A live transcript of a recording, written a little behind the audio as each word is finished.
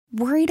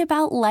Worried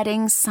about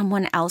letting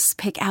someone else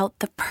pick out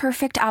the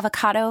perfect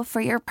avocado for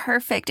your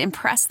perfect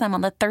impress them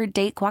on the third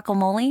date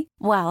guacamole?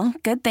 Well,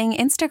 good thing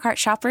Instacart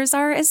shoppers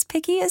are as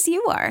picky as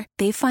you are.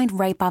 They find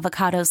ripe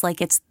avocados like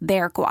it's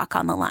their guac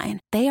on the line.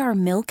 They are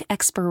milk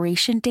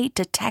expiration date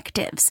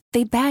detectives.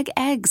 They bag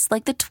eggs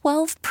like the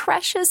 12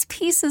 precious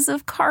pieces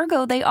of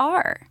cargo they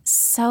are.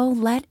 So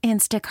let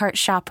Instacart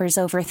shoppers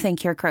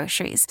overthink your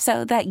groceries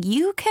so that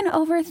you can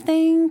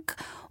overthink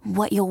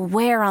what you'll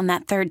wear on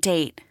that third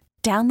date.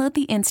 Download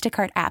the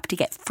Instacart app to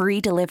get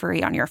free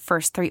delivery on your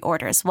first 3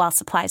 orders while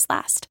supplies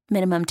last.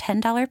 Minimum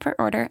 $10 per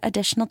order.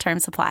 Additional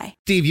terms apply.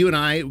 Steve, you and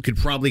I could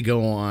probably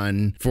go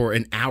on for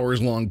an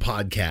hours-long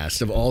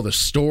podcast of all the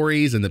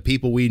stories and the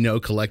people we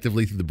know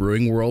collectively through the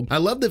brewing world. I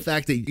love the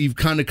fact that you've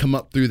kind of come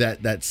up through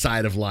that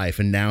side of life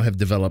and now have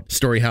developed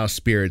Storyhouse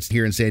Spirits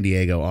here in San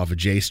Diego off of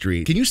J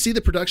Street. Can you see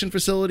the production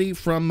facility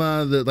from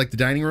the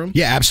dining room?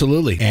 Yeah,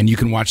 absolutely. And you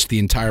can watch the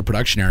entire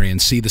production area and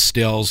see the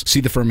stills,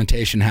 see the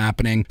fermentation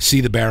happening,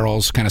 see the barrels,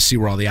 kind of see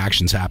where all the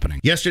action's happening.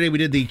 Yesterday we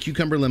did the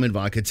cucumber lemon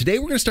vodka. Today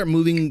we're going to start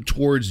moving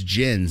towards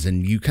gins,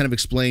 and you kind of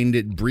explained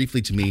it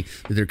briefly to me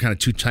that there are kind of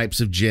 2 types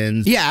of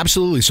gins. Yeah,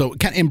 absolutely. So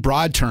kind of in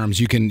broad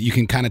terms, you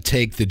can kind of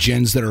take the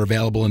gins that are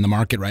available in the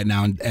market right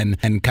now and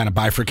kind of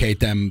bifurcate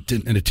them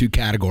into 2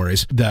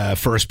 categories. The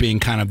first being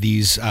kind of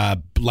these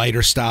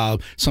lighter style,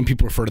 some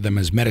people refer to them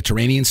as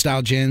Mediterranean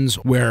style gins,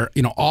 where,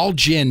 you know, all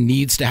gin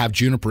needs to have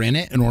juniper in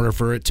it in order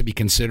for it to be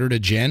considered a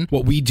gin.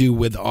 What we do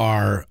with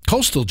our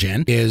coastal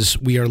gin is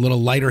we are a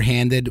little lighter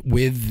handed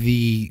with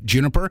the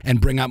juniper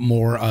and bring up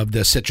more of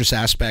the citrus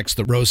aspects,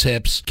 the rose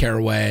hips,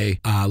 caraway,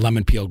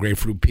 lemon peel,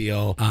 grapefruit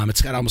peel.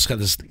 It's almost got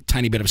this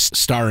tiny bit of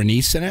star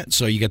anise in it,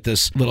 so you get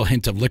this little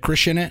hint of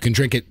licorice in it. You can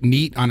drink it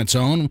neat on its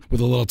own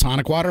with a little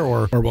tonic water,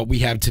 or what we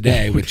have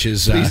today, which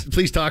is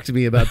please talk to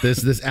me about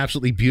this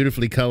absolutely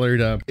beautifully colored,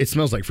 it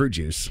smells like fruit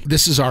juice.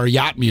 This is our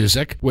yacht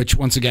music, which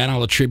once again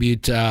I'll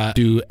attribute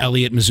to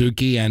Elliot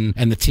Mizuki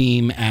and the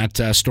team at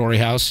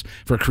Storyhouse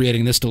for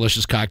creating this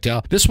delicious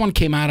cocktail. This one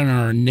came out on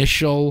our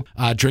initial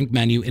drink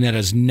menu, and it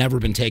has never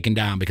been taken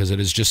down because it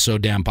is just so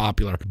damn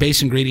popular.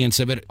 Base ingredients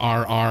of it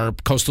are our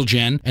coastal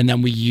gin, and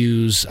then we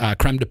use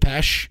creme de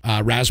pêche,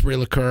 raspberry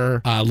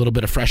liqueur, a little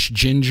bit of fresh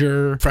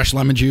ginger, fresh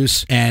lemon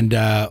juice, and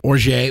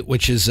orgeat,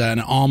 which is an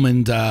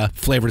almond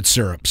flavored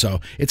syrup.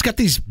 So it's got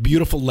these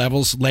beautiful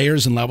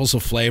layers and levels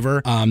of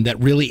flavor that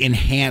really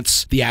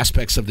enhance the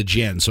aspects of the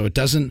gin. So it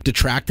doesn't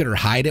detract it or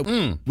hide it.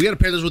 We got to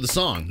pair this with a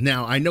song.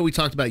 Now, I know we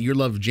talked about your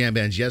love of jam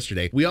bands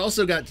yesterday. We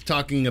also got to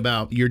talking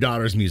about your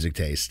daughter's music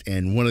taste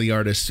and one of the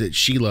artists that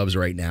she loves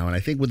right now. And I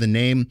think with a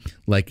name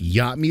like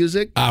Yacht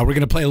Music. We're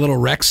going to play a little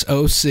Rex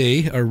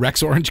OC, or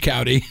Rex Orange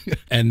County.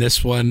 And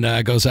this one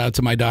goes out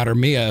to my daughter,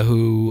 Mia,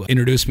 who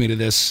introduced me to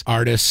this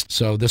artist.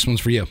 So this one's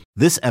for you.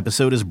 This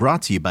episode is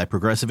brought to you by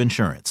Progressive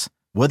Insurance.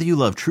 Whether you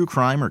love true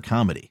crime or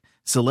comedy,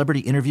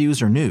 celebrity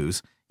interviews or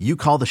news, you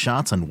call the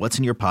shots on what's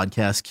in your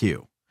podcast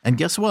queue. And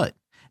guess what?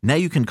 Now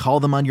you can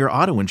call them on your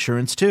auto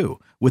insurance too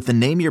with the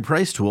Name Your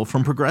Price tool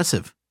from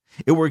Progressive.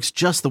 It works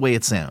just the way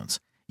it sounds.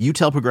 You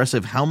tell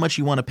Progressive how much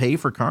you want to pay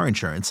for car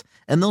insurance,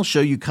 and they'll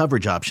show you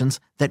coverage options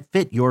that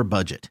fit your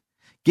budget.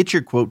 Get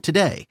your quote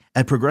today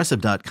at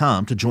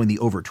Progressive.com to join the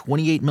over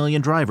 28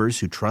 million drivers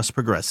who trust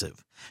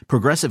Progressive.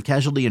 Progressive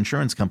Casualty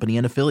Insurance Company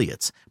and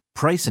Affiliates.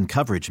 Price and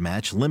coverage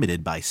match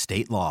limited by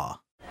state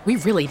law. We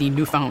really need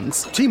new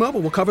phones. T-Mobile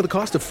will cover the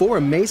cost of 4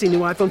 amazing new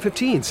iPhone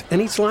 15s, and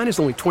each line is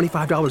only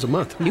 $25 a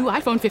month. New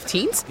iPhone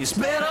 15s? It's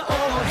better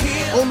over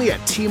here. Only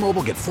at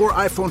T-Mobile, get 4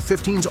 iPhone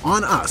 15s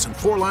on us and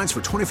 4 lines for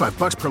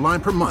 $25 per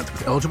line per month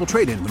with eligible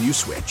trade-in when you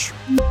switch.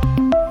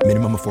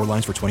 Minimum of 4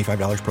 lines for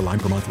 $25 per line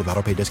per month with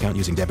autopay discount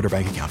using debit or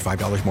bank account.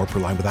 $5 more per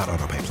line without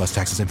autopay, plus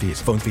taxes and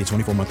fees. Phone fee at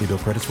 24 monthly bill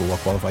credits for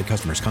well-qualified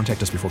customers.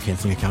 Contact us before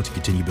canceling account to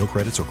continue bill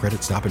credits or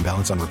credit stop and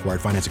balance on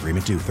required finance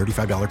agreement due.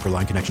 $35 per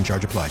line connection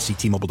charge applies. See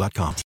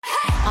T-Mobile.com.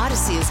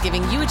 Odyssey is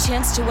giving you a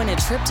chance to win a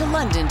trip to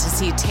London to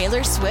see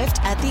Taylor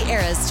Swift at the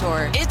Eras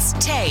Tour. It's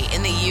Tay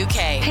in the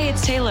UK. Hey,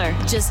 it's Taylor.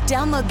 Just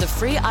download the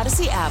free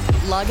Odyssey app,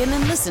 log in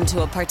and listen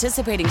to a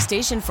participating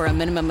station for a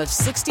minimum of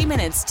 60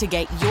 minutes to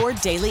get your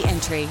daily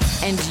entry.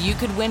 And you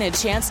could win a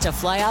chance to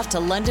fly off to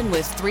London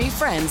with 3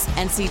 friends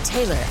and see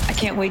Taylor. I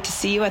can't wait to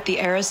see you at the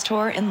Eras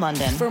Tour in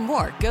London. For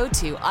more, go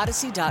to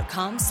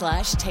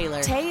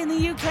odyssey.com/Taylor. Tay in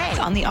the UK. It's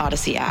on the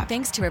Odyssey app.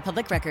 Thanks to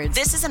Republic Records.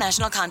 This is a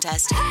national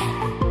contest.